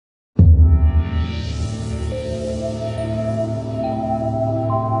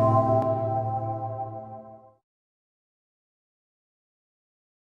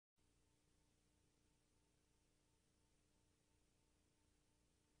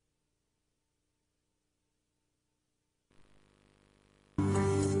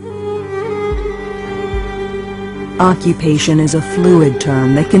Occupation is a fluid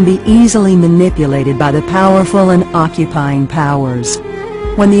term that can be easily manipulated by the powerful and occupying powers.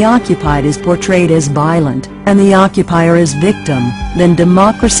 When the occupied is portrayed as violent and the occupier as victim, then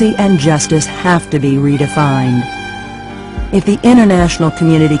democracy and justice have to be redefined. If the international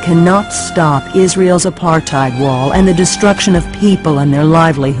community cannot stop Israel's apartheid wall and the destruction of people and their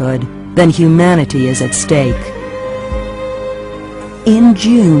livelihood, then humanity is at stake. In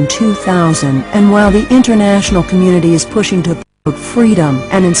June 2000, and while the international community is pushing to promote freedom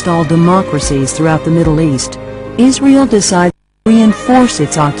and install democracies throughout the Middle East, Israel decided to reinforce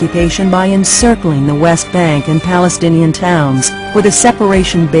its occupation by encircling the West Bank and Palestinian towns with a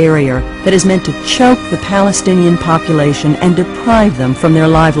separation barrier that is meant to choke the Palestinian population and deprive them from their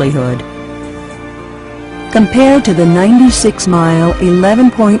livelihood. Compared to the 96-mile,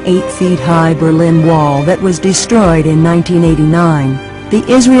 11.8-feet-high Berlin Wall that was destroyed in 1989, the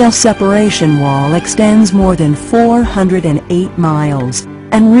Israel Separation Wall extends more than 408 miles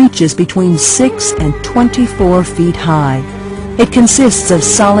and reaches between 6 and 24 feet high. It consists of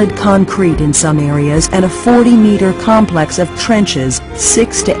solid concrete in some areas and a 40-meter complex of trenches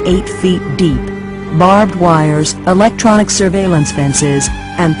 6 to 8 feet deep, barbed wires, electronic surveillance fences,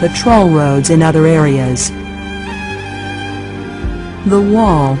 and patrol roads in other areas. The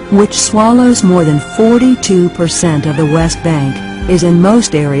wall, which swallows more than 42% of the West Bank, is in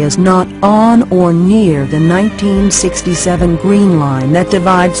most areas not on or near the 1967 Green Line that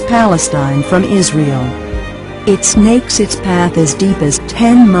divides Palestine from Israel. It snakes its path as deep as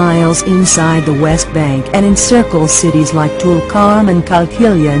 10 miles inside the West Bank and encircles cities like Tulkarm and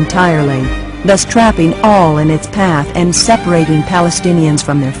Qalqilia entirely, thus trapping all in its path and separating Palestinians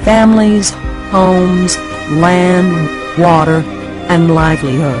from their families, homes, land, water, and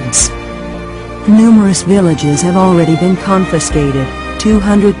livelihoods. Numerous villages have already been confiscated,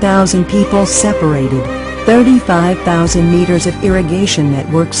 200,000 people separated, 35,000 meters of irrigation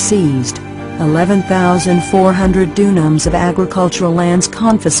networks seized, 11,400 dunams of agricultural lands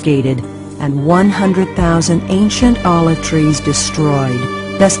confiscated, and 100,000 ancient olive trees destroyed,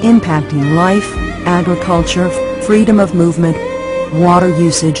 thus impacting life, agriculture, freedom of movement, water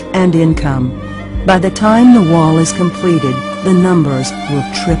usage, and income. By the time the wall is completed, the numbers will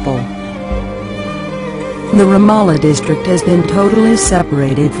triple. The Ramallah district has been totally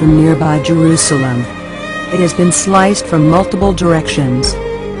separated from nearby Jerusalem. It has been sliced from multiple directions.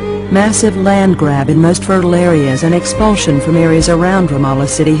 Massive land grab in most fertile areas and expulsion from areas around Ramallah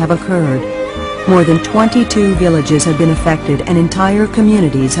city have occurred. More than 22 villages have been affected and entire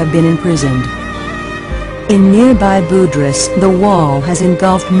communities have been imprisoned. In nearby Budris, the wall has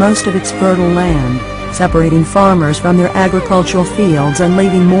engulfed most of its fertile land, separating farmers from their agricultural fields and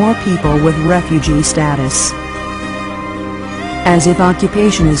leaving more people with refugee status. As if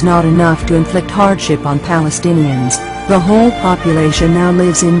occupation is not enough to inflict hardship on Palestinians, the whole population now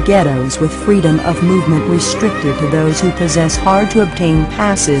lives in ghettos with freedom of movement restricted to those who possess hard-to-obtain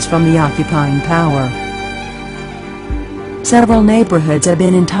passes from the occupying power. Several neighborhoods have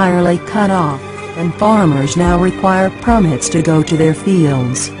been entirely cut off, and farmers now require permits to go to their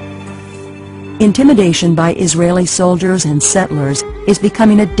fields. Intimidation by Israeli soldiers and settlers is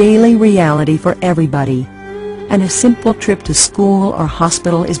becoming a daily reality for everybody, and a simple trip to school or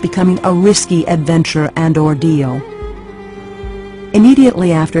hospital is becoming a risky adventure and ordeal.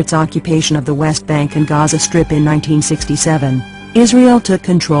 Immediately after its occupation of the West Bank and Gaza Strip in 1967, Israel took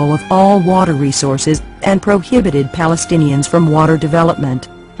control of all water resources and prohibited Palestinians from water development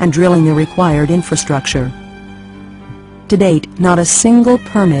and drilling the required infrastructure. To date, not a single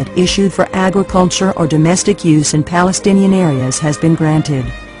permit issued for agriculture or domestic use in Palestinian areas has been granted.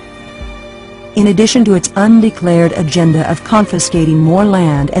 In addition to its undeclared agenda of confiscating more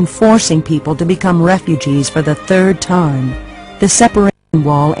land and forcing people to become refugees for the third time, the separation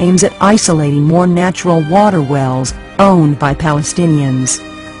wall aims at isolating more natural water wells owned by Palestinians.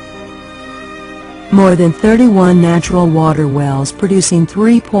 More than 31 natural water wells producing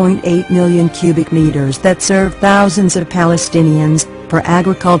 3.8 million cubic meters that serve thousands of Palestinians for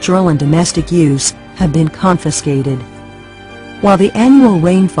agricultural and domestic use have been confiscated. While the annual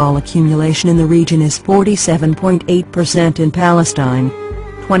rainfall accumulation in the region is 47.8% in Palestine,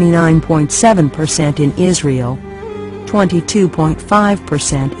 29.7% in Israel,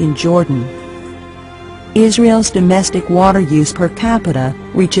 22.5% in Jordan. Israel's domestic water use per capita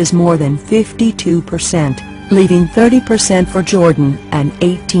reaches more than 52%, leaving 30% for Jordan and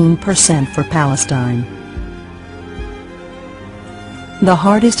 18% for Palestine. The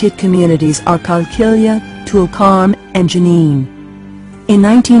hardest-hit communities are Qalqilia, Tulkarm, and Jenin. In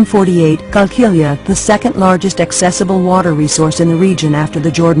 1948, Qalqilia, the second largest accessible water resource in the region after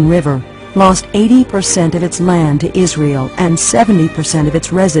the Jordan River, lost 80% of its land to Israel and 70% of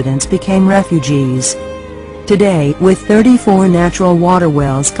its residents became refugees. Today, with 34 natural water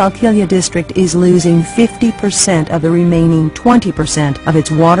wells, Qalqilya district is losing 50% of the remaining 20% of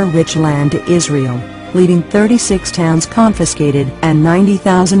its water-rich land to Israel, leaving 36 towns confiscated and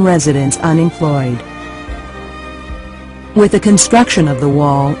 90,000 residents unemployed. With the construction of the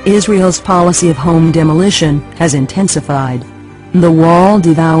wall, Israel's policy of home demolition has intensified. The wall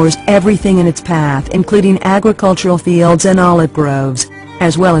devours everything in its path, including agricultural fields and olive groves,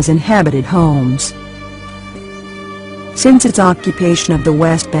 as well as inhabited homes. Since its occupation of the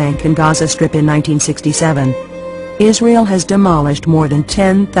West Bank and Gaza Strip in 1967, Israel has demolished more than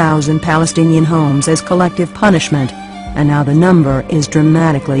 10,000 Palestinian homes as collective punishment, and now the number is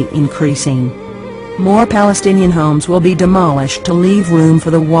dramatically increasing. More Palestinian homes will be demolished to leave room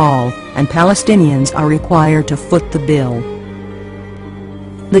for the wall, and Palestinians are required to foot the bill.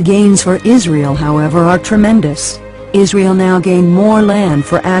 The gains for Israel, however, are tremendous. Israel now gained more land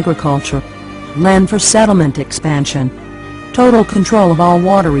for agriculture, land for settlement expansion, total control of all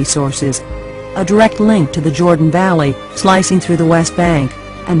water resources, a direct link to the Jordan Valley, slicing through the West Bank,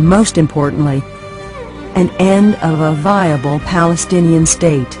 and most importantly, an end of a viable Palestinian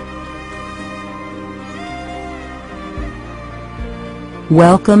state.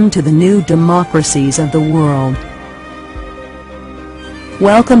 Welcome to the new democracies of the world.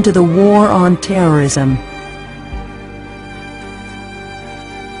 Welcome to the war on terrorism.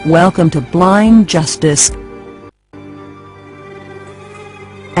 Welcome to blind justice.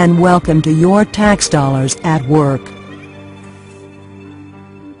 And welcome to your tax dollars at work.